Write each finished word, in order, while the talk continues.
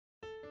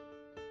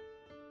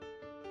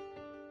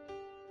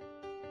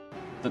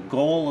The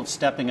goal of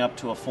stepping up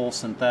to a full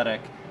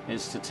synthetic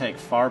is to take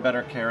far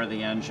better care of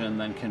the engine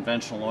than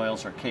conventional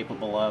oils are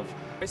capable of.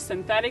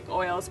 Synthetic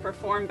oils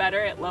perform better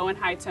at low and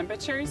high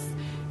temperatures,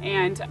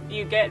 and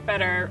you get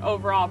better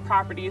overall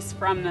properties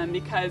from them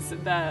because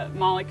the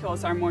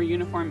molecules are more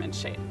uniform in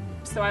shape.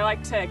 So I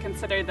like to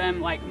consider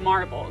them like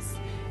marbles,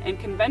 and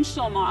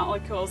conventional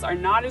molecules are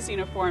not as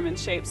uniform in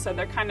shape, so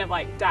they're kind of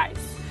like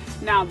dice.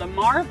 Now the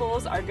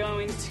marbles are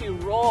going to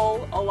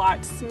roll a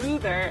lot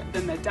smoother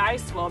than the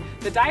dice will.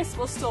 The dice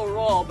will still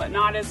roll, but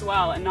not as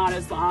well and not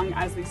as long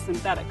as these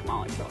synthetic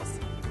molecules.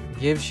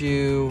 Gives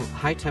you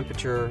high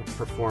temperature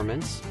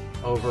performance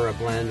over a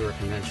blend or a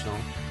conventional.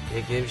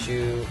 It gives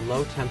you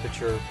low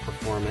temperature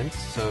performance,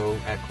 so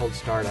at cold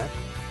startup,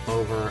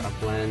 over a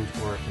blend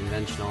or a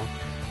conventional.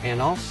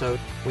 And also,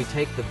 we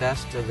take the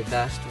best of the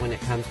best when it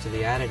comes to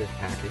the additive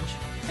package.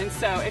 And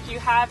so if you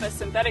have a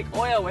synthetic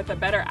oil with a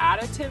better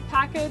additive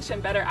package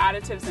and better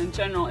additives in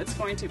general, it's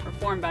going to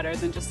perform better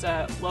than just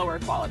a lower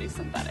quality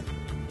synthetic.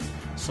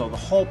 So the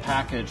whole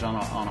package on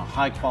a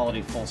high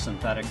quality full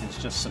synthetic is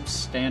just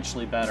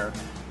substantially better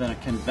than a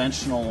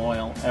conventional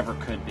oil ever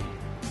could be.